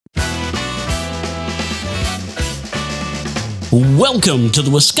Welcome to the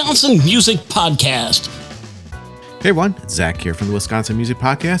Wisconsin Music Podcast. Hey everyone, it's Zach here from the Wisconsin Music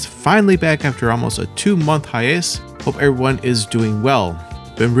Podcast. Finally back after almost a 2-month hiatus. Hope everyone is doing well.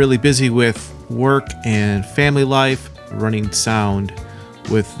 Been really busy with work and family life, running sound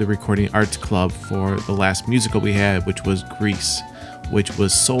with the Recording Arts Club for the last musical we had, which was Grease, which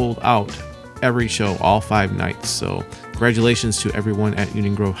was sold out every show, all 5 nights. So congratulations to everyone at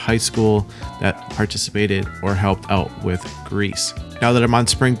Union Grove High School that participated or helped out with Grease. Now that I'm on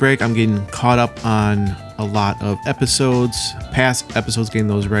spring break, I'm getting caught up on a lot of episodes, past episodes, getting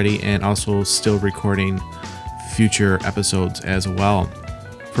those ready, and also still recording future episodes as well.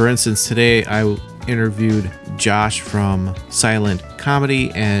 For instance, today I interviewed Josh from Silent Comedy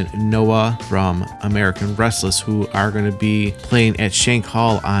and Noah from American Restless, who are going to be playing at Shank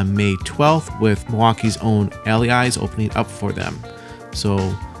Hall on May 12th with Milwaukee's own Alley Eyes opening up for them. So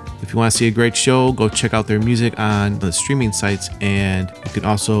if you want to see a great show, go check out their music on the streaming sites, and you can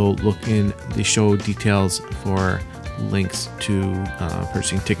also look in the show details for links to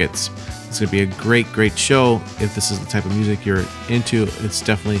purchasing tickets. It's going to be a great show. If this is the type of music you're into, it's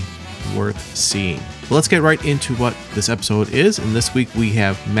definitely worth seeing. Well, let's get right into what this episode is. And this week we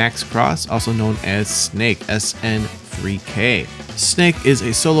have Max Cross, also known as Snake, SN3K. Snake is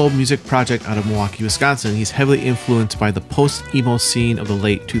a solo music project out of Milwaukee, Wisconsin. He's heavily influenced by the Post-Emo scene of the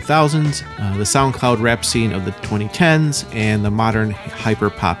late 2000s, the SoundCloud rap scene of the 2010s, and the modern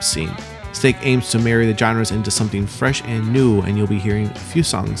HyperPop scene. Snake aims to marry the genres into something fresh and new, and you'll be hearing a few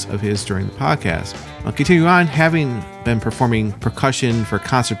songs of his during the podcast. I'll continue on. Having been performing percussion for a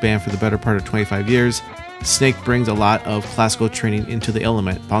concert band for the better part of 25 years, Snake brings a lot of classical training into the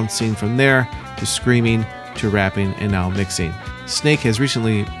element, bouncing from there to screaming to rapping and now mixing. Snake has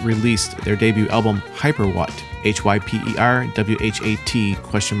recently released their debut album Hyperwhat, HYPERWHAT ?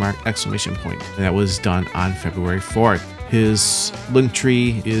 And that was done on February 4th. His link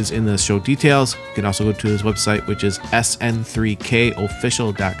tree is in the show details. You can also go to his website, which is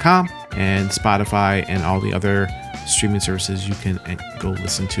SN3Kofficial.com, and Spotify and all the other streaming services. You can go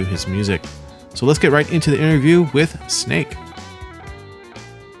listen to his music. So let's get right into the interview with Snake.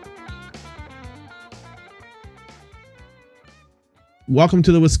 Welcome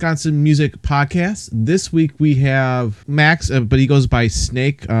to the Wisconsin Music Podcast. This week we have Max, but he goes by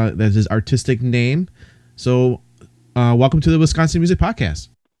Snake. That's his artistic name. So welcome to the Wisconsin Music Podcast.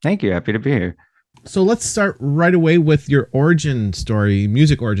 Thank you. Happy to be here. So let's start right away with your origin story,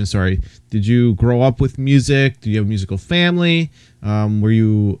 music origin story. Did you grow up with music? Do you have a musical family? Were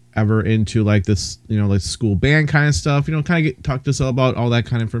you ever into like this, like school band kind of stuff? Talk to us about all that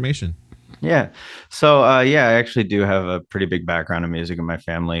kind of information. Yeah. So, I actually do have a pretty big background in music in my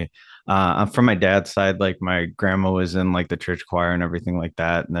family. I'm from my dad's side. Like my grandma was in like the church choir and everything like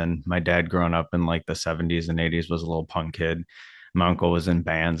that. And then my dad, growing up in like the 70s and 80s, was a little punk kid. My uncle was in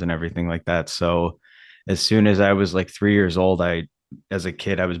bands and everything like that. So as soon as I was like 3 years old, as a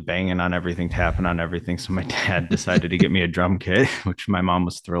kid, I was banging on everything, tapping on everything. So my dad decided to get me a drum kit, which my mom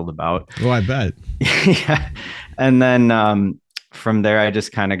was thrilled about. Oh, I bet. Yeah. And then, from there, I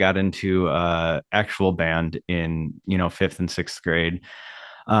just kind of got into actual band in, 5th and 6th grade.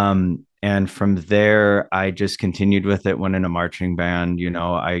 And from there, I just continued with it, went in a marching band.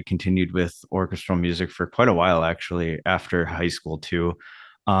 I continued with orchestral music for quite a while, actually, after high school, too.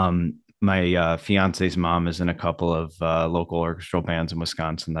 My fiance's mom is in a couple of local orchestral bands in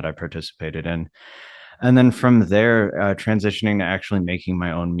Wisconsin that I participated in. And then from there, transitioning to actually making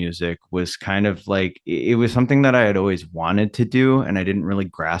my own music was kind of like, it was something that I had always wanted to do. And I didn't really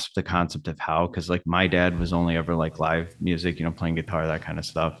grasp the concept of how, because like my dad was only ever like live music, playing guitar, that kind of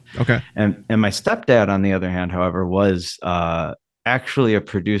stuff. Okay. And my stepdad, on the other hand, however, was actually a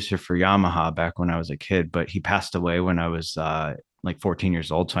producer for Yamaha back when I was a kid, but he passed away when I was like 14 years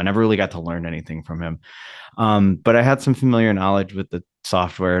old. So I never really got to learn anything from him. But I had some familiar knowledge with the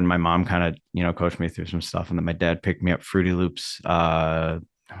software, and my mom kind of, coached me through some stuff. And then my dad picked me up Fruity Loops, what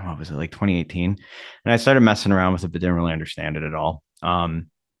was it, like 2018. And I started messing around with it, but didn't really understand it at all. And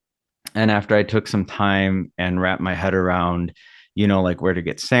after I took some time and wrapped my head around, like where to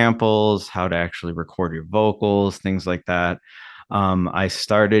get samples, how to actually record your vocals, things like that, I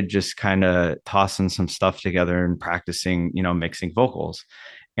started just kind of tossing some stuff together and practicing, mixing vocals.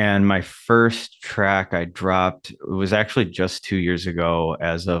 And my first track I dropped, it was actually just 2 years ago,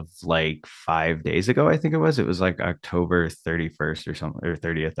 as of like 5 days ago, I think it was. It was like October 31st or something, or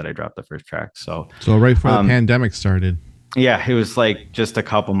 30th, that I dropped the first track. So right before the pandemic started. Yeah, it was like just a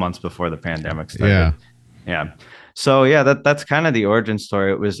couple months before the pandemic started. Yeah. So yeah, that's kind of the origin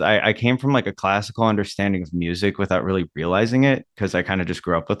story. It was, I came from like a classical understanding of music without really realizing it, because I kind of just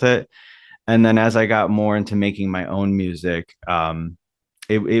grew up with it. And then as I got more into making my own music,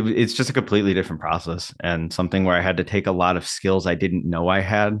 it's just a completely different process and something where I had to take a lot of skills I didn't know I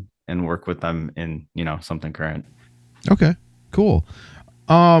had and work with them in, something current. Okay, cool.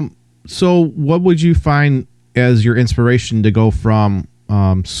 So what would you find as your inspiration to go from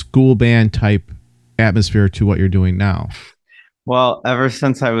school band type atmosphere to what you're doing now? Well, ever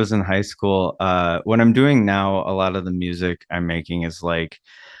since I was in high school, what I'm doing now, a lot of the music I'm making is like,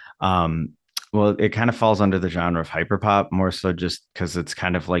 um, well, it kind of falls under the genre of hyperpop, more so just because it's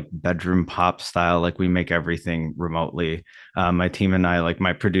kind of like bedroom pop style. Like we make everything remotely. My team and I, like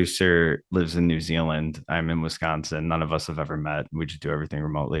my producer lives in New Zealand. I'm in Wisconsin. None of us have ever met. We just do everything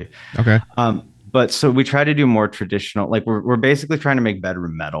remotely. Okay. But so we try to do more traditional, like we're basically trying to make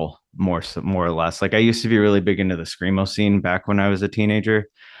bedroom metal more or less. Like I used to be really big into the screamo scene back when I was a teenager.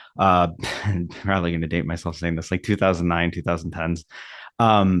 Uh, Probably going to date myself saying this, like 2009, 2010s.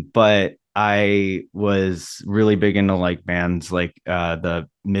 But I was really big into like bands like the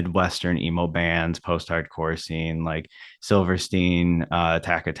Midwestern emo bands, post-hardcore scene, like Silverstein,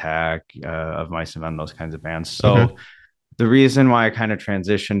 Attack, of Mice and Men, those kinds of bands. Okay. So the reason why I kind of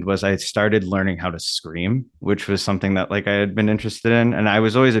transitioned was I started learning how to scream, which was something that like I had been interested in. And I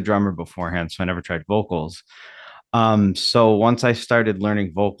was always a drummer beforehand, so I never tried vocals. So once I started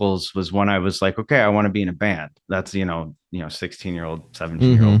learning vocals was when I was like, okay, I want to be in a band. That's, 16-year-old,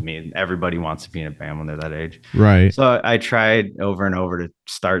 17-year-old Mm-hmm. me. Everybody wants to be in a band when they're that age. Right. So I tried over and over to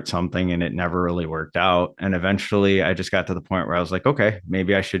start something and it never really worked out. And eventually I just got to the point where I was like, okay,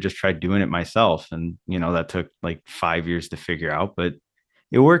 maybe I should just try doing it myself. And, that took like 5 years to figure out, but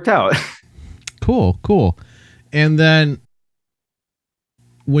it worked out. Cool. And then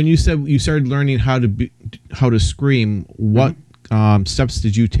when you said you started learning how to scream, what steps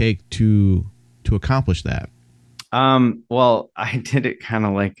did you take to accomplish that? Well, I did it kind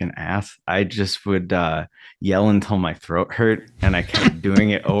of like an ass. I just would yell until my throat hurt, and I kept doing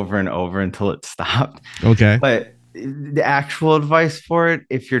it over and over until it stopped. Okay. But the actual advice for it,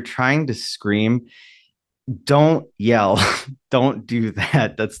 if you're trying to scream, don't yell. Don't do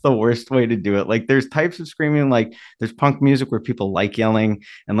that. That's the worst way to do it. Like there's types of screaming, like there's punk music where people like yelling,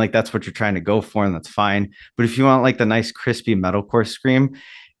 and like that's what you're trying to go for, and that's fine. But if you want like the nice crispy metalcore scream,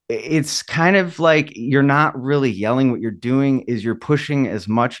 it's kind of like you're not really yelling. What you're doing is you're pushing as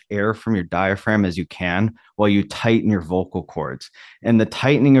much air from your diaphragm as you can while you tighten your vocal cords. And the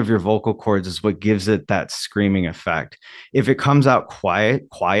tightening of your vocal cords is what gives it that screaming effect. If it comes out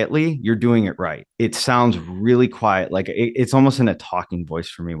quietly, you're doing it right. It sounds really quiet. Like it's almost in a talking voice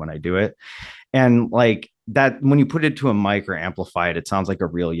for me when I do it. And like that, when you put it to a mic or amplify it, it sounds like a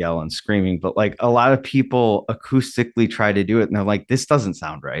real yell and screaming. But like a lot of people acoustically try to do it and they're like, this doesn't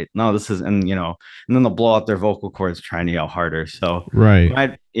sound right. No, this is, and and then they'll blow out their vocal cords trying to yell harder. So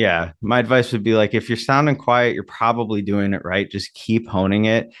Right. my advice would be like, if you're sounding quiet, you're probably doing it right. Just keep honing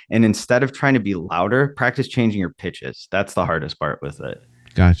it. And instead of trying to be louder, practice changing your pitches. That's the hardest part with it.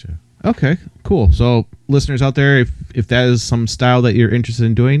 Gotcha. Okay, cool. So listeners out there, if that is some style that you're interested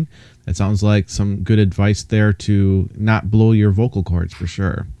in doing, that sounds like some good advice there to not blow your vocal cords for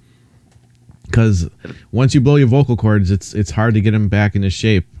sure. Because once you blow your vocal cords, it's hard to get them back into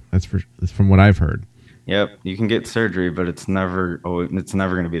shape. That's from what I've heard. Yep, you can get surgery, but it's never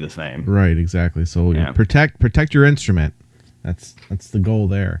going to be the same. Right, exactly. So Yeah. protect your instrument. That's the goal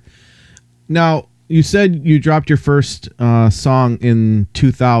there. Now, you said you dropped your first song in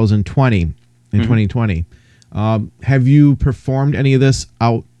 2020, in 2020. Have you performed any of this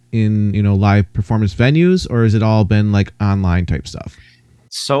out in live performance venues, or has it all been like online type stuff?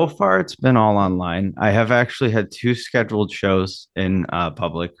 So far, it's been all online. I have actually had two scheduled shows in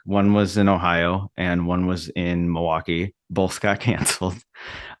public. One was in Ohio and one was in Milwaukee. Both got canceled.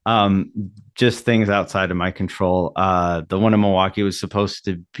 Just things outside of my control. The one in Milwaukee was supposed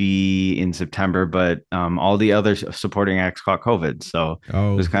to be in September, but all the other supporting acts caught COVID. So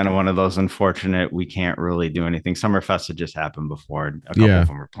it was kind of one of those unfortunate, we can't really do anything. Summerfest had just happened before. A couple of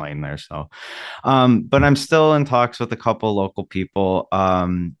them were playing there. So, but I'm still in talks with a couple local people.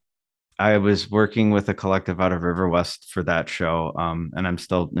 I was working with a collective out of River West for that show, and I'm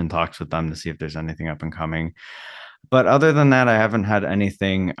still in talks with them to see if there's anything up and coming. But other than that, I haven't had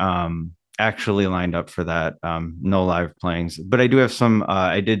anything actually lined up for that. No live playings, but I do have some.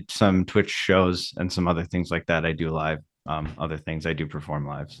 I did some Twitch shows and some other things like that. I do live. Other things I do perform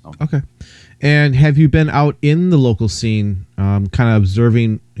live. So. Okay. And have you been out in the local scene, kind of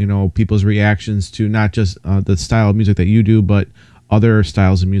observing, people's reactions to not just the style of music that you do, but other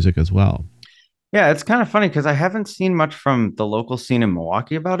styles of music as well? Yeah, it's kind of funny because I haven't seen much from the local scene in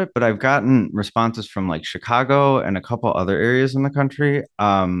Milwaukee about it, but I've gotten responses from like Chicago and a couple other areas in the country.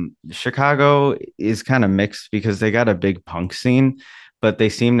 Chicago is kind of mixed because they got a big punk scene, but they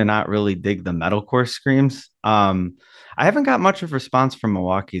seem to not really dig the metalcore screams. I haven't got much of response from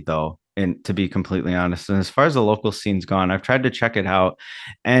Milwaukee though, and to be completely honest. And as far as the local scene's gone, I've tried to check it out,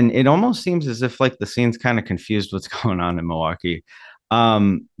 and it almost seems as if like the scene's kind of confused what's going on in Milwaukee. You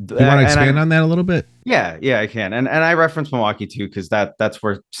want to And expand I on that a little bit? yeah, I can. And I reference Milwaukee too, because that's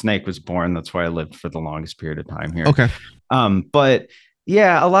where Snake was born. That's where I lived for the longest period of time here. Okay. But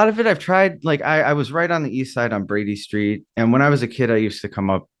yeah, a lot of it I've tried. Like I was right on the east side on Brady Street. And when I was a kid, I used to come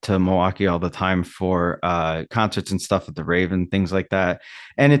up to Milwaukee all the time for concerts and stuff at the Rave and things like that.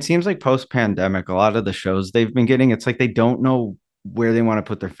 And it seems like post-pandemic, a lot of the shows they've been getting, it's like they don't know where they want to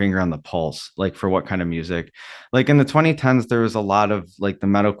put their finger on the pulse, like for what kind of music. Like in the 2010s, there was a lot of like the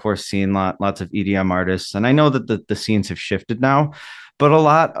metalcore scene, lots of EDM artists. And I know that the scenes have shifted now, but a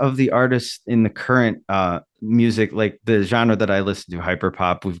lot of the artists in the current music, like the genre that I listen to,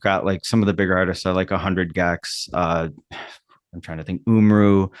 hyperpop, we've got like some of the bigger artists are like 100 Gex. I'm trying to think,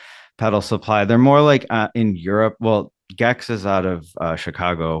 Umru, Pedal Supply. They're more like in Europe. Well, Gex is out of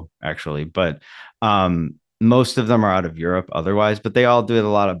Chicago, actually, but most of them are out of Europe otherwise, but they all do a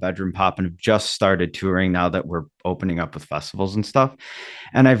lot of bedroom pop and have just started touring now that we're opening up with festivals and stuff.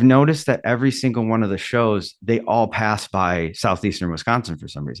 And I've noticed that every single one of the shows, they all pass by southeastern Wisconsin for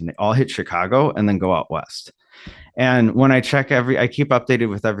some reason. They all hit Chicago and then go out west. And when I keep updated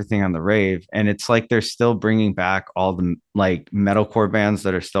with everything on the Rave, and it's like they're still bringing back all the like metalcore bands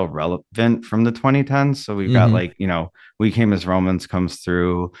that are still relevant from the 2010s. So we've got like, We Came as Romans comes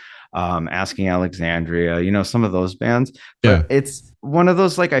through, Asking Alexandria, some of those bands. Yeah. But it's one of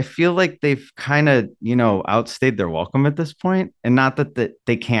those, like, I feel like they've kind of, outstayed their welcome at this point. And not that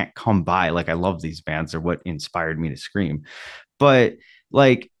they can't come by. Like, I love these bands. They're what inspired me to scream. But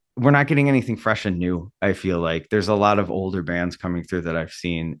like, we're not getting anything fresh and new. I feel like there's a lot of older bands coming through that I've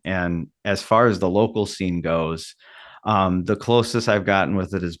seen. And as far as the local scene goes, the closest I've gotten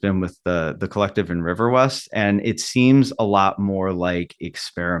with it has been with the collective in River West, and it seems a lot more like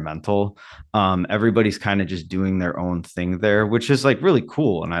experimental. Everybody's kind of just doing their own thing there, which is like really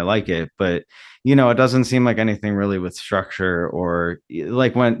cool, and I like it. But it doesn't seem like anything really with structure, or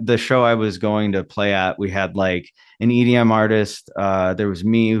like when the show I was going to play at, we had like an EDM artist. There was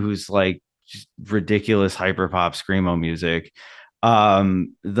me, who's like just ridiculous hyperpop screamo music.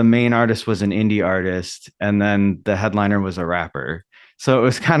 The main artist was an indie artist, and then the headliner was a rapper. So it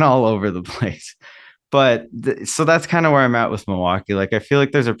was kind of all over the place. But so that's kind of where I'm at with Milwaukee. Like, I feel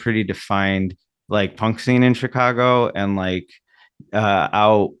like there's a pretty defined like punk scene in Chicago, and like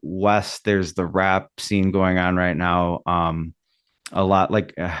out west there's the rap scene going on right now. A lot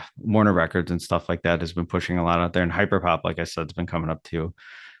like Warner Records and stuff like that has been pushing a lot out there, and hyperpop, like I said, has been coming up too.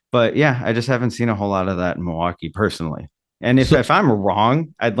 But yeah, I just haven't seen a whole lot of that in Milwaukee personally. And if I'm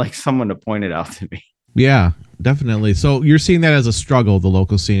wrong, I'd like someone to point it out to me. Yeah, definitely. So you're seeing that as a struggle, the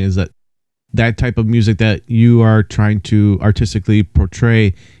local scene, is that type of music that you are trying to artistically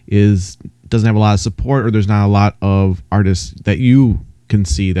portray doesn't have a lot of support, or there's not a lot of artists that you can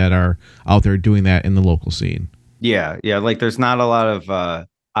see that are out there doing that in the local scene. Yeah. Like there's not a lot of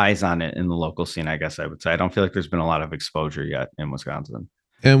eyes on it in the local scene, I guess I would say. I don't feel like there's been a lot of exposure yet in Wisconsin.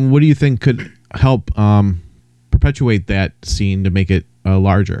 And what do you think could help perpetuate that scene to make it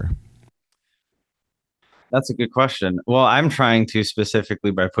larger? That's a good question. Well, I'm trying to,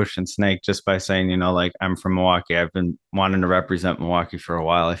 specifically by pushing Snake, just by saying, like, I'm from Milwaukee. I've been wanting to represent Milwaukee for a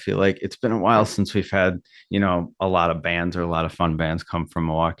while. I feel like it's been a while since we've had, a lot of bands or a lot of fun bands come from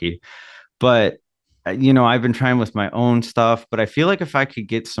Milwaukee. But, I've been trying with my own stuff, but I feel like if I could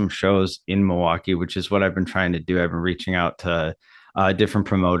get some shows in Milwaukee, which is what I've been trying to do, I've been reaching out to different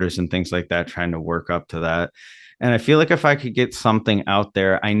promoters and things like that, trying to work up to that. And I feel like if I could get something out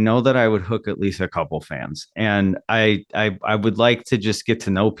there, I know that I would hook at least a couple fans. And I would like to just get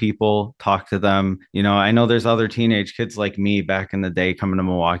to know people, talk to them. I know there's other teenage kids like me back in the day coming to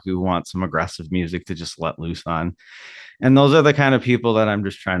Milwaukee who want some aggressive music to just let loose on. And those are the kind of people that I'm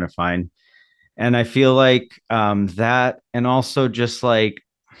just trying to find. And I feel like that, and also just like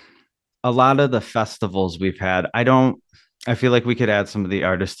a lot of the festivals we've had, I feel like we could add some of the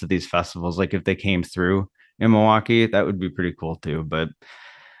artists to these festivals. Like if they came through in Milwaukee, that would be pretty cool too. But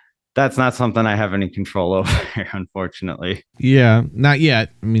that's not something I have any control over, unfortunately. Yeah, not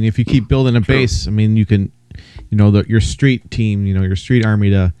yet. I mean, if you keep building a base, I mean, you can, your street team, your street army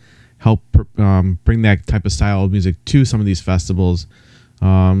to help bring that type of style of music to some of these festivals.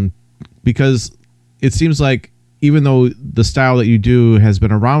 Because it seems like even though the style that you do has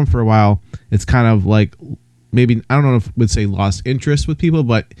been around for a while, it's kind of like maybe, I don't know if I would say lost interest with people,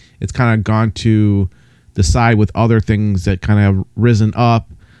 but it's kind of gone to the side with other things that kind of have risen up,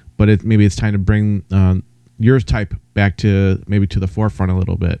 but maybe it's time to bring your type back to maybe to the forefront a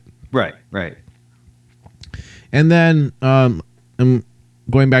little bit. Right. And then I'm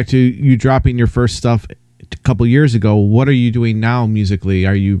going back to you dropping your first stuff a couple years ago. What are you doing now musically?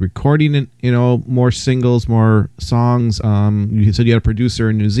 Are you recording, more singles, more songs? You said you had a producer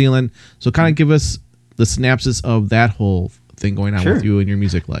in New Zealand. So kind of give us the synopsis of that whole thing going on with you in your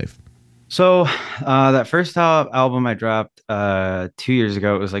music life. So that first album I dropped 2 years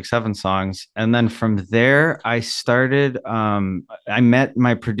ago, it was like 7 songs. And then from there, I started, I met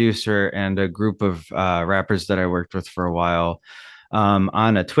my producer and a group of rappers that I worked with for a while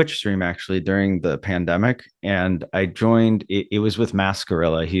on a Twitch stream, actually, during the pandemic. And I joined, it was with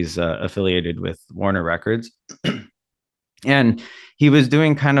Mascarilla. He's affiliated with Warner Records. And he was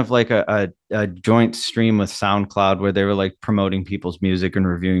doing kind of like a joint stream with SoundCloud where they were like promoting people's music and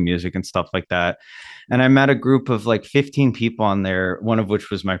reviewing music and stuff like that. And I met a group of like 15 people on there, one of which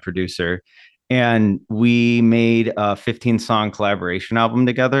was my producer. And we made a 15-song collaboration album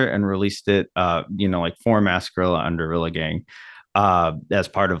together and released it, like for Mascarilla under Rilla Gang. As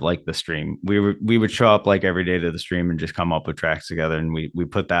part of like the stream, we would show up like every day to the stream and just come up with tracks together, and we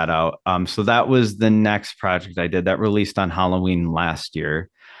put that out. So that was the next project I did that released on Halloween last year.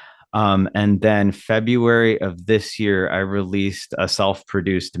 And then February of this year, I released a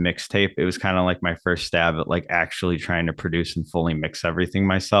self-produced mixtape. It was kind of like my first stab at like actually trying to produce and fully mix everything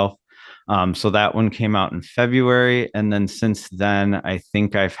myself. So that one came out in February, and then since then, I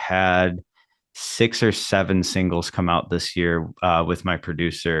think I've had 6 or 7 singles come out this year with my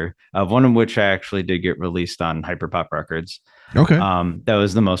producer, one of which I actually did get released on HyperPop Records. Okay. That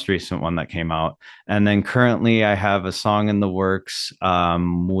was the most recent one that came out. And then currently I have a song in the works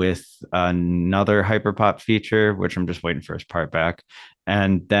with another HyperPop feature, which I'm just waiting for his part back.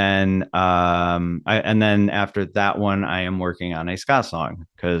 And then after that one, I am working on a ska song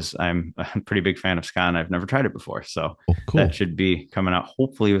because I'm a pretty big fan of ska and I've never tried it before. So cool. That should be coming out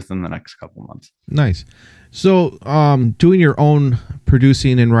hopefully within the next couple months. Nice. So doing your own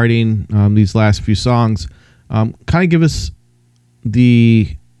producing and writing these last few songs, kind of give us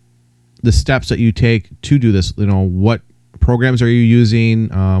the steps that you take to do this. What programs are you using?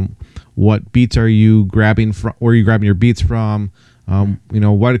 What beats are you grabbing from? Where are you grabbing your beats from?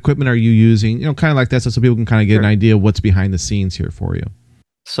 What equipment are you using? Kind of like that, so people can kind of get an idea of what's behind the scenes here for you.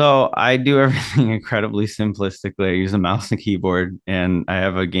 So I do everything incredibly simplistically. I use a mouse and keyboard, and I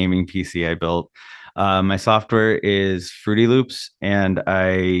have a gaming PC I built. My software is Fruity Loops, and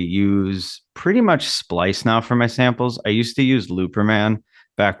I use pretty much Splice now for my samples. I used to use Looperman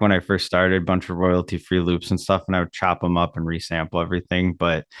back when I first started, a bunch of royalty-free loops and stuff, and I would chop them up and resample everything.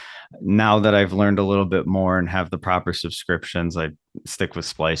 But now that I've learned a little bit more and have the proper subscriptions, I stick with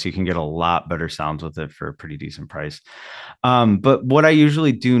Splice. You can get a lot better sounds with it for a pretty decent price. But what I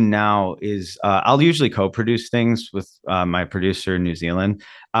usually do now is I'll usually co-produce things with my producer in New Zealand.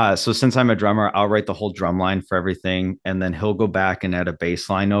 So since I'm a drummer, I'll write the whole drum line for everything, and then he'll go back and add a bass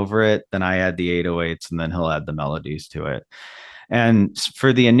line over it. Then I add the 808s, and then he'll add the melodies to it. And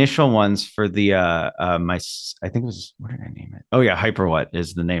for the initial ones, for the I think it was, what did I name it? Oh yeah, Hyper What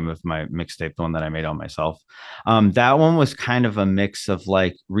is the name of my mixtape, the one that I made on myself. That one was kind of a mix of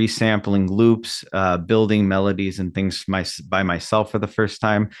like resampling loops, building melodies and things by myself for the first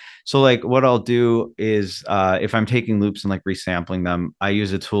time. So like what I'll do is if I'm taking loops and like resampling them, I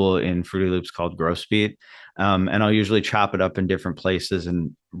use a tool in Fruity Loops called Gross Beat. And I'll usually chop it up in different places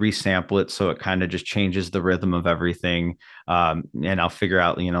and resample it so it kind of just changes the rhythm of everything. And I'll figure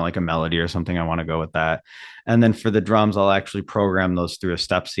out, like a melody or something I want to go with that. And then for the drums, I'll actually program those through a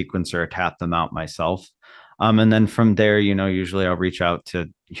step sequencer or tap them out myself. And then from there, usually I'll reach out to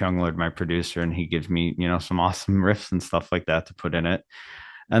Younglord, my producer, and he gives me, some awesome riffs and stuff like that to put in it.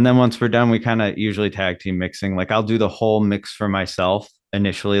 And then once we're done, we kind of usually tag team mixing. Like I'll do the whole mix for myself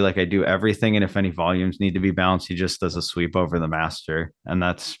initially, like I do everything, and if any volumes need to be balanced, he just does a sweep over the master, and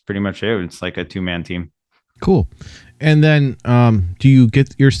that's pretty much it. It's like a 2-man team. Cool. And then do you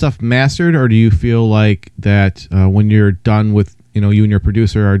get your stuff mastered, or do you feel like that when you're done with, you and your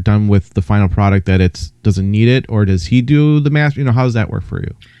producer are done with the final product, that it doesn't need it, or does he do the master? How does that work for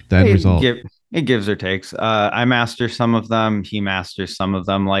you, that result? It gives or takes. I master some of them. He masters some of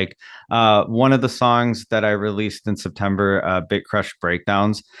them. Like one of the songs that I released in September, Bit Crush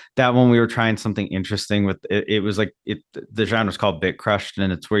Breakdowns, that one we were trying something interesting with it. It was like the genre is called Bit Crushed,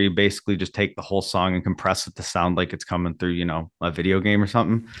 and it's where you basically just take the whole song and compress it to sound like it's coming through, a video game or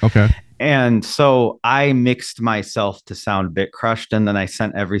something. Okay. And so I mixed myself to sound bit crushed, and then I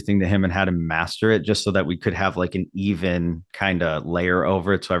sent everything to him and had him master it just so that we could have like an even kind of layer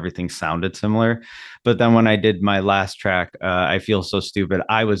over it so everything sounded similar. But then when I did my last track, I Feel So Stupid,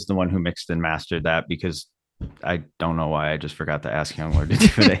 I was the one who mixed and mastered that because I don't know why I just forgot to ask Young Lord to do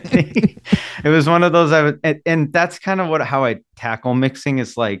it. I think it was one of those and that's kind of how I tackle mixing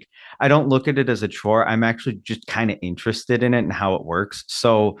is like I don't look at it as a chore. I'm actually just kind of interested in it and how it works.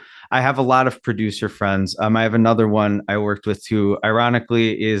 So I have a lot of producer friends. I have another one I worked with who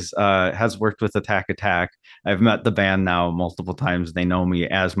ironically is has worked with Attack Attack. I've met the band now multiple times. They know me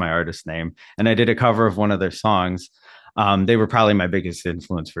as my artist name. And I did a cover of one of their songs. They were probably my biggest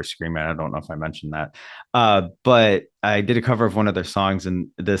influence for Screaming. I don't know if I mentioned that. But I did a cover of one of their songs, and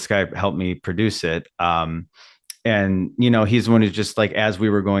this guy helped me produce it. And he's the one who's just like, as we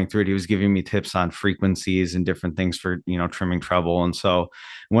were going through it, he was giving me tips on frequencies and different things for trimming treble. And so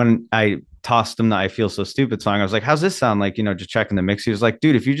when I tossed him the I Feel So Stupid song, I was like, how's this sound? Like, just checking the mix. He was like,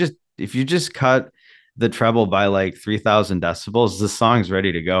 dude, if you just cut the treble by like 3,000 decibels, the song's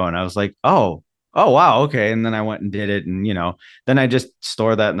ready to go. And I was like, oh wow, okay. And then I went and did it, and then I just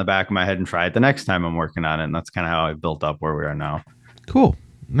store that in the back of my head and try it the next time I'm working on it. And that's kind of how I built up where we are now. Cool.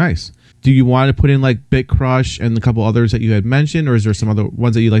 Nice. Do you want to put in like Bit Crush and a couple others that you had mentioned, or is there some other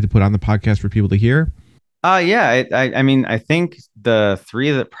ones that you'd like to put on the podcast for people to hear? Yeah. I mean, I think the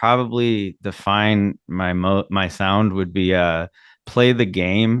three that probably define my sound would be Play the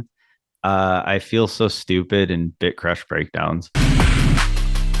Game, I Feel So Stupid, and Bit Crush Breakdowns.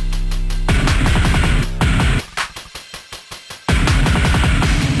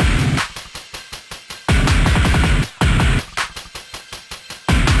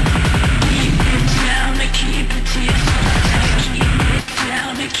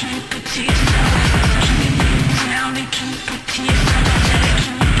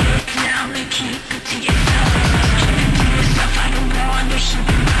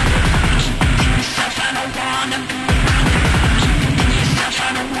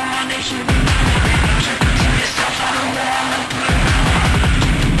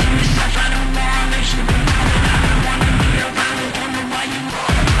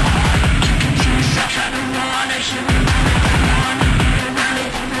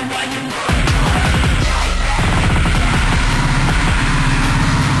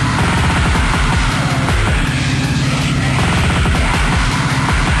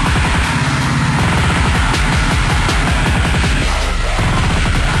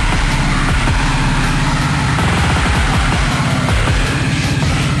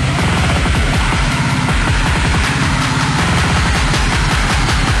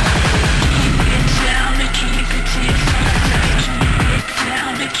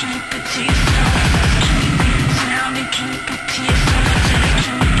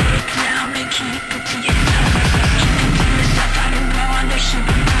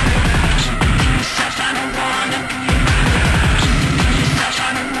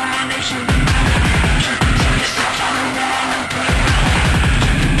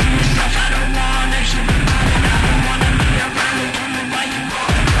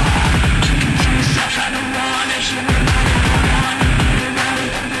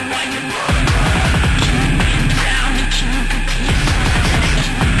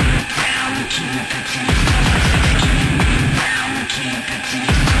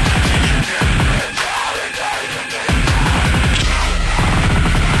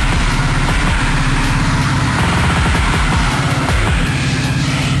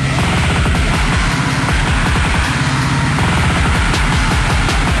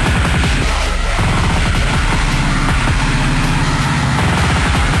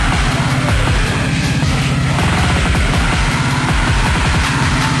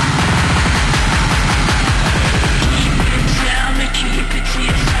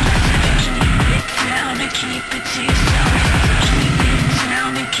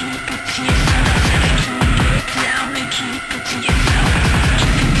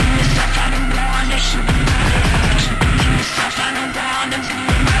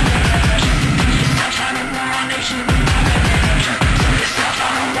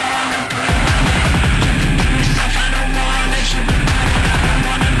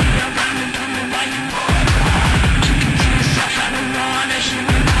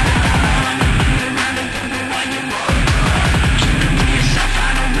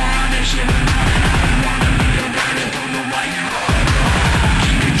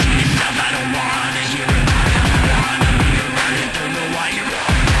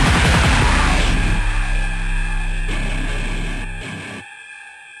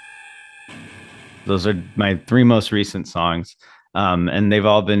 Those are my three most recent songs. And they've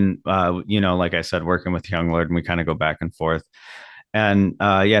all been, like I said, working with Young Lord, and we kind of go back and forth. And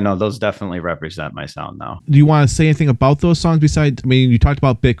yeah, no, those definitely represent my sound now. Do you want to say anything about those songs besides? I mean, you talked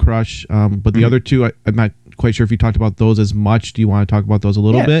about Bit Crush, but the other two, I'm not quite sure if you talked about those as much. Do you want to talk about those a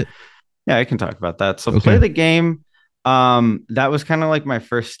little bit? Yeah, I can talk about that. So Play the Game. That was kind of like my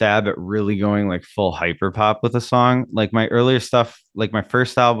first stab at really going like full hyper pop with a song. Like my earlier stuff, like my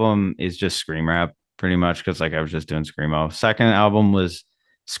first album is just scream rap pretty much because like I was just doing screamo. Second album was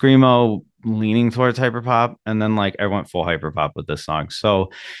screamo leaning towards hyper pop, and then like I went full hyper pop with this song.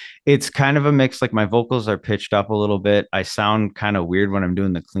 So it's kind of a mix. Like my vocals are pitched up a little bit. I sound kind of weird when I'm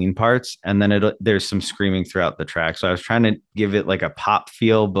doing the clean parts, and then there's some screaming throughout the track. So I was trying to give it like a pop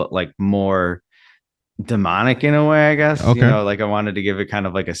feel, but like more demonic in a way, I guess. Okay. Like I wanted to give it kind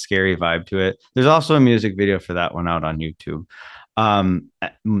of like a scary vibe to it. There's also a music video for that one out on YouTube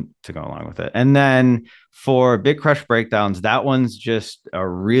to go along with it. And then for Big Crush Breakdowns, that one's just a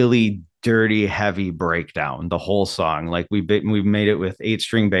really dirty, heavy breakdown, the whole song. Like we made it with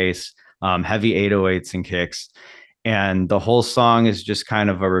 8-string bass, heavy 808s and kicks. And the whole song is just kind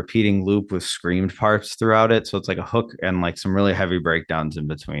of a repeating loop with screamed parts throughout it. So it's like a hook and like some really heavy breakdowns in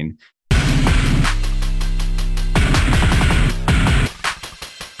between.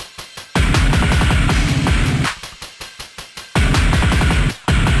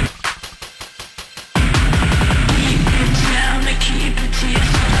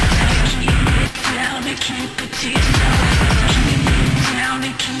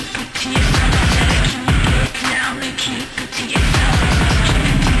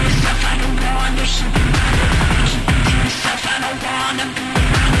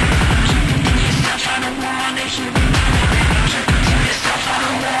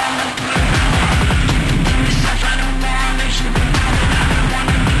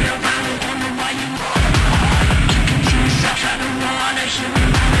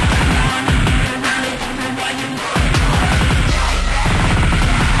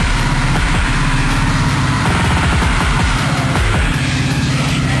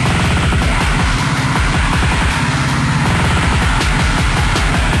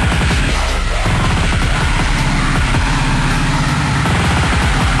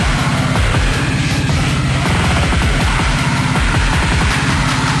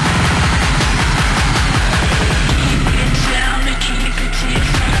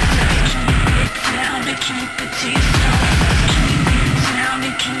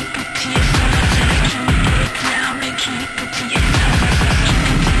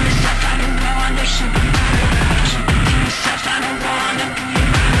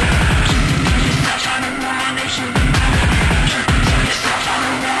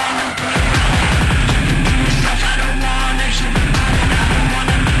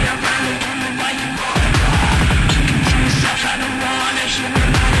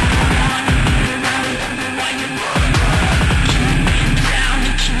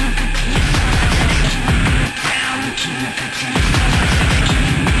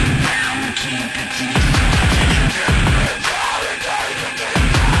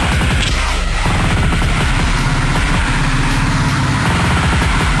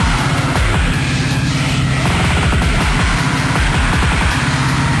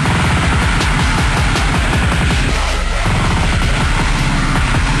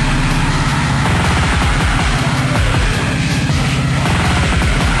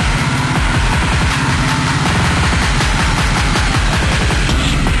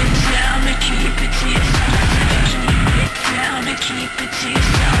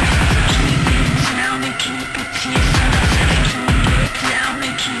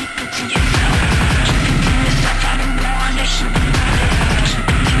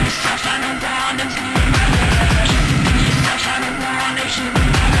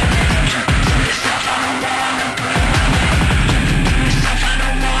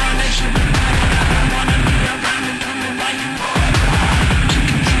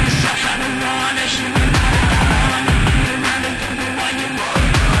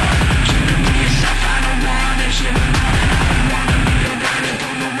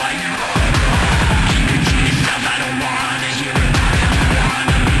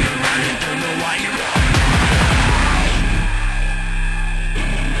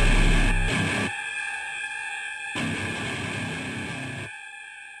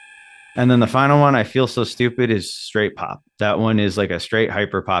 And then the final one, I Feel So Stupid, is straight pop. That one is like a straight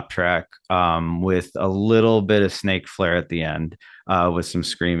hyper pop track with a little bit of snake flare at the end with some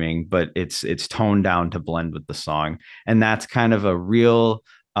screaming, but it's toned down to blend with the song. And that's kind of a real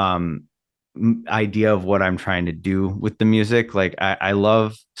idea of what I'm trying to do with the music. Like I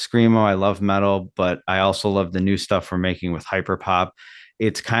love screamo, I love metal, but I also love the new stuff we're making with hyperpop.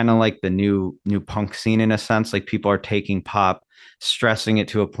 It's kind of like the new punk scene in a sense. Like people are taking pop, stressing it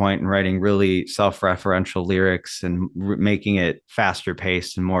to a point and writing really self-referential lyrics and making it faster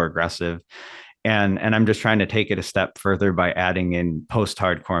paced and more aggressive. And I'm just trying to take it a step further by adding in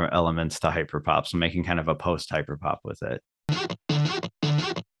post-hardcore elements to hyperpop. So making kind of a post-hyperpop with it.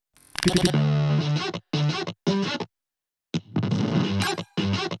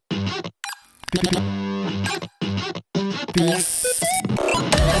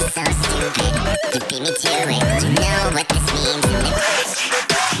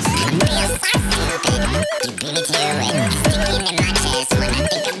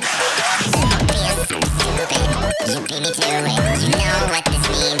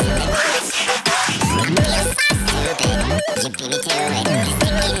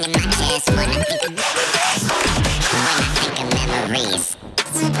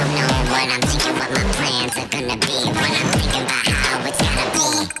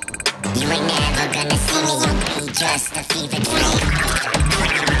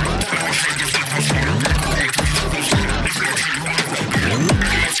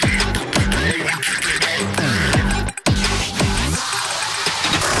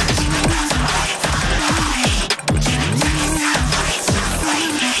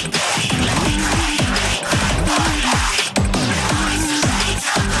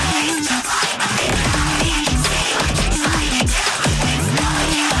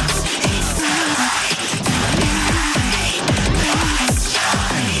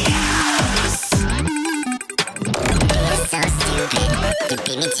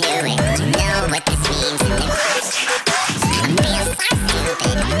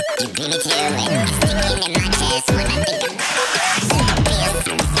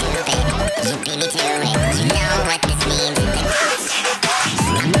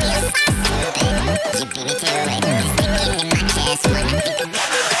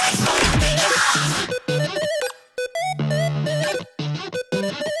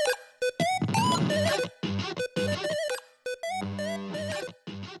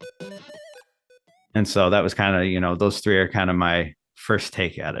 And so that was kind of, those three are kind of my first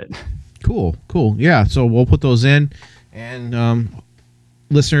take at it. Cool. Yeah. So we'll put those in, and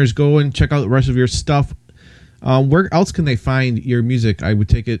listeners, go and check out the rest of your stuff. Where else can they find your music? I would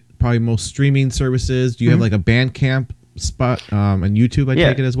take it probably most streaming services. Do you have like a Bandcamp spot on YouTube?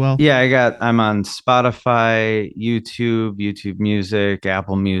 Take it as well. Yeah, I'm on Spotify, YouTube Music,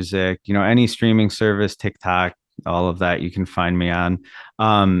 Apple Music, any streaming service, TikTok, all of that you can find me on.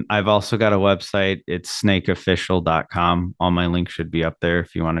 I've also got a website. It's snakeofficial.com. All my links should be up there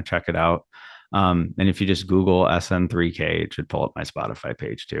if you want to check it out. And if you just Google SN3K, it should pull up my Spotify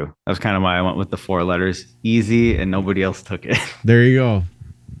page too. That was kind of why I went with the 4 letters. Easy, and nobody else took it. There you go.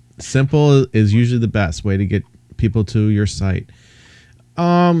 Simple is usually the best way to get people to your site.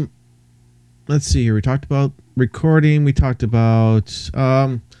 Let's see here. We talked about recording. We talked about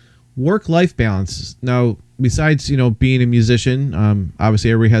work-life balance. Now, besides, being a musician,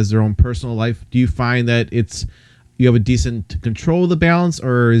 obviously everybody has their own personal life. Do you find that you have a decent control of the balance,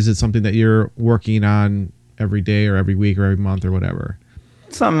 or is it something that you're working on every day or every week or every month or whatever?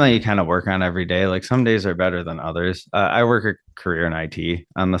 Something that you kind of work on every day. Like some days are better than others. I work a career in IT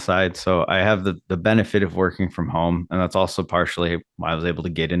on the side, so I have the benefit of working from home, and that's also partially why I was able to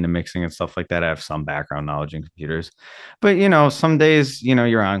get into mixing and stuff like that. I have some background knowledge in computers, but some days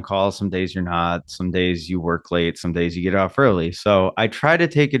you're on call, some days you're not, some days you work late, some days you get off early. So I try to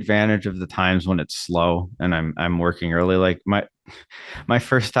take advantage of the times when it's slow and I'm working early. Like my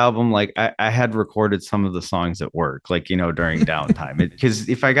first album, like I had recorded some of the songs at work, like, during downtime, because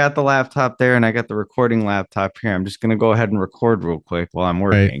if I got the laptop there and I got the recording laptop here, I'm just going to go ahead and record real quick while I'm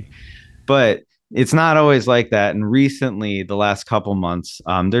working. Right. But it's not always like that. And recently, the last couple months,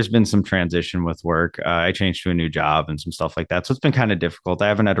 there's been some transition with work. I changed to a new job and some stuff like that. So it's been kind of difficult. I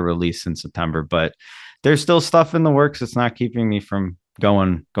haven't had a release since September, but there's still stuff in the works. It's not keeping me from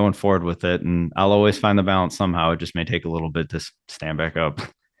going forward with it, and I'll always find the balance somehow. It just may take a little bit to stand back up.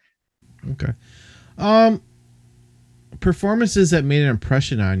 Okay. Performances that made an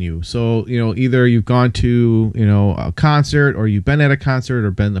impression on you. So, either you've gone to, a concert, or you've been at a concert, or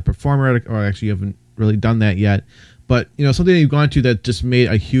been the performer at or actually you haven't really done that yet, but something that you've gone to that just made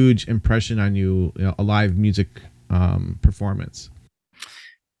a huge impression on you, a live music performance.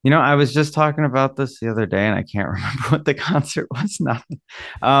 I was just talking about this the other day, and I can't remember what the concert was now.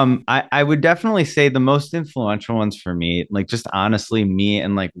 I would definitely say the most influential ones for me, like just honestly me,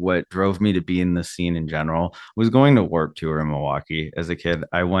 and like what drove me to be in the scene in general, was going to Warped Tour in Milwaukee as a kid.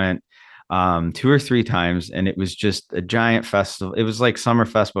 I went two or three times, and it was just a giant festival. It was like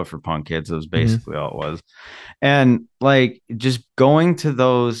Summerfest, but for punk kids. It was Mhm. basically all it was. And like just going to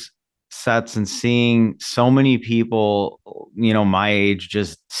those sets and seeing so many people, my age,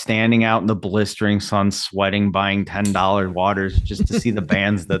 just standing out in the blistering sun, sweating, buying $10 waters just to see the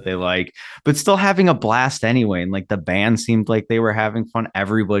bands that they like, but still having a blast anyway. And like the band seemed like they were having fun.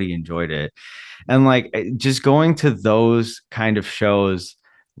 Everybody enjoyed it. And like just going to those kind of shows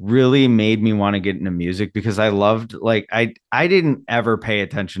really made me want to get into music because I loved like I didn't ever pay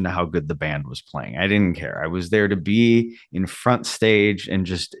attention to how good the band was playing. I didn't care. I was there to be in front stage and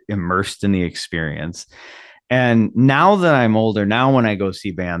just immersed in the experience. And now that I'm older, now when I go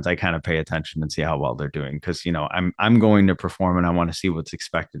see bands, I kind of pay attention and see how well they're doing because I'm going to perform and I want to see what's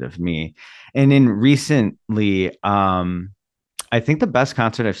expected of me. And in recently, I think the best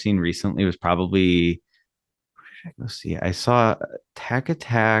concert I've seen recently was probably let's see. I saw Attack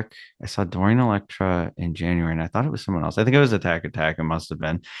Attack. I saw Dorian Electra in January, and I thought it was someone else. I think it was Attack Attack. It must have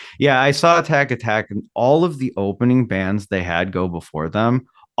been. Yeah, I saw Attack Attack, and all of the opening bands they had go before them,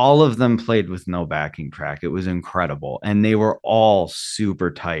 all of them played with no backing track. It was incredible, and they were all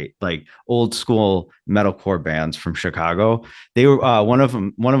super tight, like old school metalcore bands from Chicago. They were one of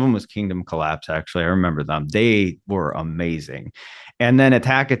them. One of them was Kingdom Collapse. Actually, I remember them. They were amazing. And then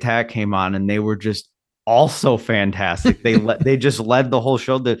Attack Attack came on, and they were just also fantastic. They just led the whole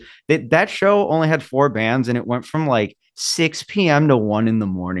show. That show only had four bands, and it went from like 6 p.m. to 1 in the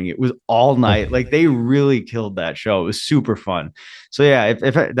morning. It was all night. Oh, Like they really killed that show. It was super fun. So yeah,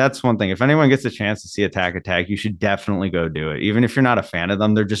 if that's one thing. If anyone gets a chance to see Attack Attack, you should definitely go do it. Even if you're not a fan of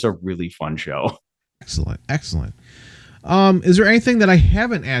them, they're just a really fun show. excellent, excellent. Is there anything that I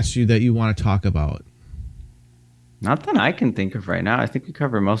haven't asked you that you want to talk about? Not that I can think of right now. I think we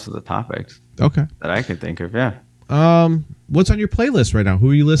covered most of the topics Okay. that I could think of. Yeah. What's on your playlist right now? Who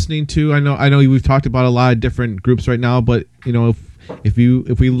are you listening to? I know we've talked about a lot of different groups right now, but if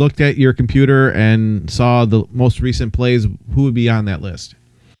we looked at your computer and saw the most recent plays, who would be on that list?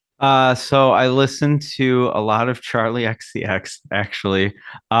 So I listened to a lot of Charlie XCX actually.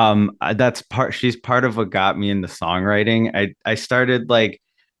 That's part she's part of what got me into songwriting. I started like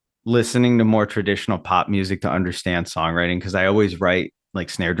listening to more traditional pop music to understand songwriting because I always write like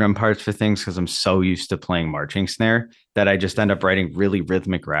snare drum parts for things because I'm so used to playing marching snare that I just end up writing really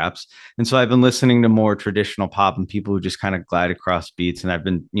rhythmic raps. And so I've been listening to more traditional pop and people who just kind of glide across beats. And I've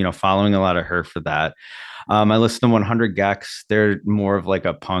been, following a lot of her for that. I listen to 100 Gex. They're more of like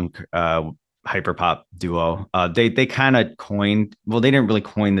a punk hyperpop duo. They kind of coined, well, they didn't really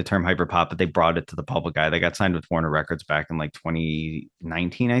coin the term hyperpop, but they brought it to the public eye. They got signed with Warner Records back in like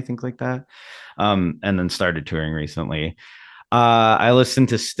 2019, I think, like that. And then started touring recently. I listen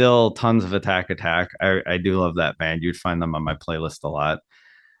to still tons of Attack Attack. I do love that band. You'd find them on my playlist a lot.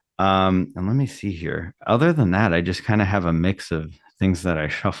 And let me see here. Other than that, I just kind of have a mix of things that I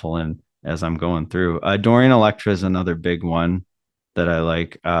shuffle in as I'm going through. Dorian Electra is another big one that I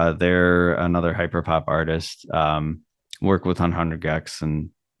like. They're another hyperpop artist. Work with 100 Gex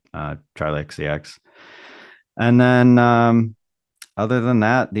and Charlie XCX. And then other than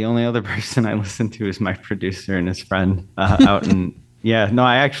that, the only other person I listen to is my producer and his friend out in. Yeah, no,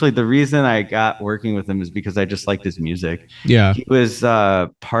 the reason I got working with him is because I just liked his music. Yeah. He was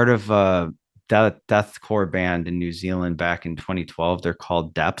part of a deathcore band in New Zealand back in 2012. They're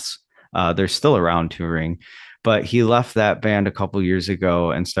called Depths. They're still around touring, but he left that band a couple years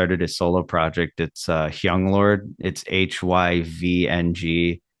ago and started his solo project. It's Hyung Lord. It's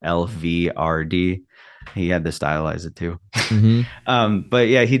HYVNGLVRD. He had to stylize it too. Mm-hmm. But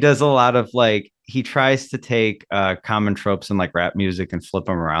yeah, he does a lot of like he tries to take common tropes in like rap music and flip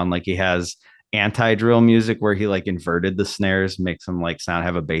them around. Like he has anti-drill music where he like inverted the snares, makes them like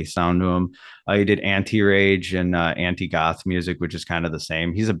have a bass sound to him. He did anti-rage and anti-goth music, which is kind of the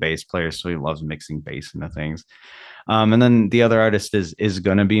same. He's a bass player, so he loves mixing bass into things. And then the other artist is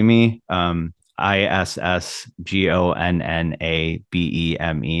Gonna Be Me.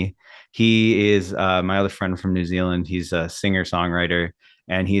 ISSGONNABEME. He is my other friend from New Zealand. He's a singer songwriter,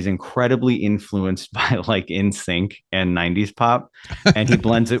 and he's incredibly influenced by like NSYNC and 90s pop, and he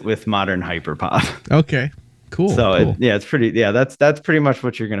blends it with modern hyper pop. Okay. Cool. So cool. it's pretty. Yeah, that's pretty much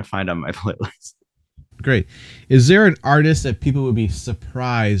what you're gonna find on my playlist. Great. Is there an artist that people would be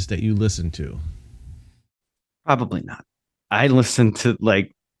surprised that you listen to? Probably not. I listen to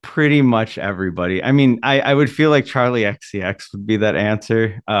like pretty much everybody. I mean, I would feel like Charlie XCX would be that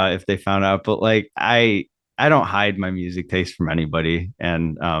answer if they found out, but like I don't hide my music taste from anybody.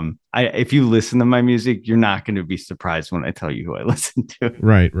 And if you listen to my music, you're not going to be surprised when I tell you who I listen to.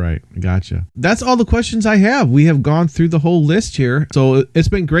 Right. Gotcha. That's all the questions I have. We have gone through the whole list here. So it's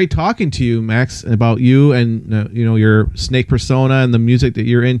been great talking to you, Max, about you and, your Snake persona and the music that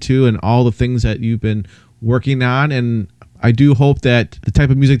you're into and all the things that you've been working on. And I do hope that the type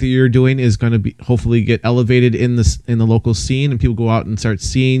of music that you're doing is going to be hopefully get elevated in the local scene and people go out and start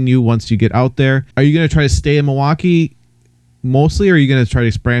seeing you once you get out there. Are you going to try to stay in Milwaukee mostly, or are you going to try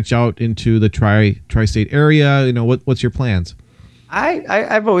to branch out into the tri-state area? What's your plans?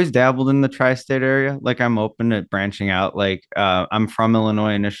 I've always dabbled in the tri-state area. Like I'm open to branching out. Like I'm from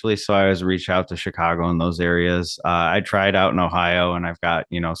Illinois initially, so I always reach out to Chicago and those areas. I tried out in Ohio, and I've got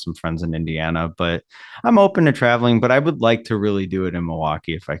some friends in Indiana. But I'm open to traveling. But I would like to really do it in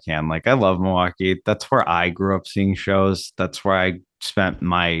Milwaukee if I can. Like I love Milwaukee. That's where I grew up seeing shows. That's where I spent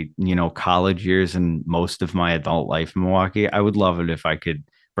my college years and most of my adult life in Milwaukee. I would love it if I could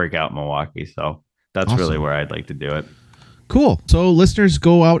break out Milwaukee. So that's Awesome. really where I'd like to do it. Cool. So listeners,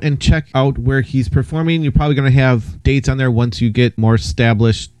 go out and check out where he's performing. You're probably going to have dates on there once you get more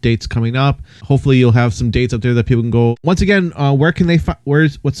established dates coming up. Hopefully you'll have some dates up there that people can go. Once again, where can they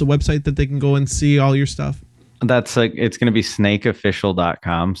what's the website that they can go and see all your stuff? It's going to be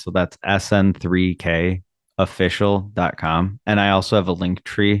snakeofficial.com. So that's SN3K official.com. And I also have a link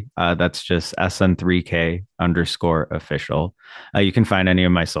tree. That's just SN3K _ official. You can find any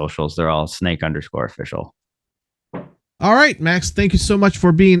of my socials. They're all snake _ official. All right, Max, thank you so much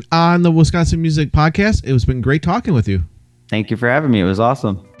for being on the Wisconsin Music Podcast. It has been great talking with you. Thank you for having me. It was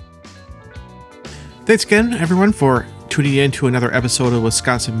awesome. Thanks again, everyone, for tuning in to another episode of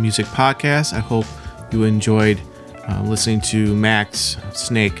Wisconsin Music Podcast. I hope you enjoyed listening to Max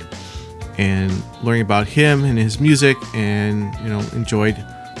Snake and learning about him and his music, and enjoyed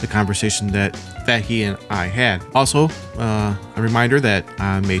the conversation that he and I had. Also, a reminder that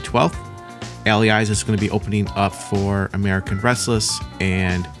on May 12th, Alley Eyes is going to be opening up for American Restless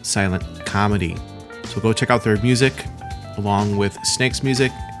and silent comedy. So go check out their music along with Snake's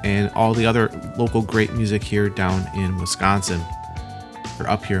music and all the other local great music here down in Wisconsin, or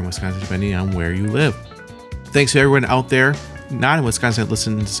up here in Wisconsin, depending on where you live. Thanks to everyone out there not in Wisconsin that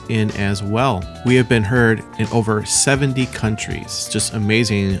listens in as well. We have been heard in over 70 countries. Just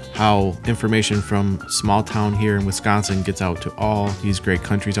amazing how information from small town here in Wisconsin gets out to all these great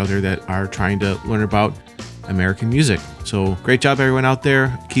countries out there that are trying to learn about American music. So great job, everyone out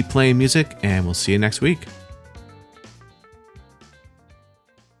there. Keep playing music, and we'll see you next week.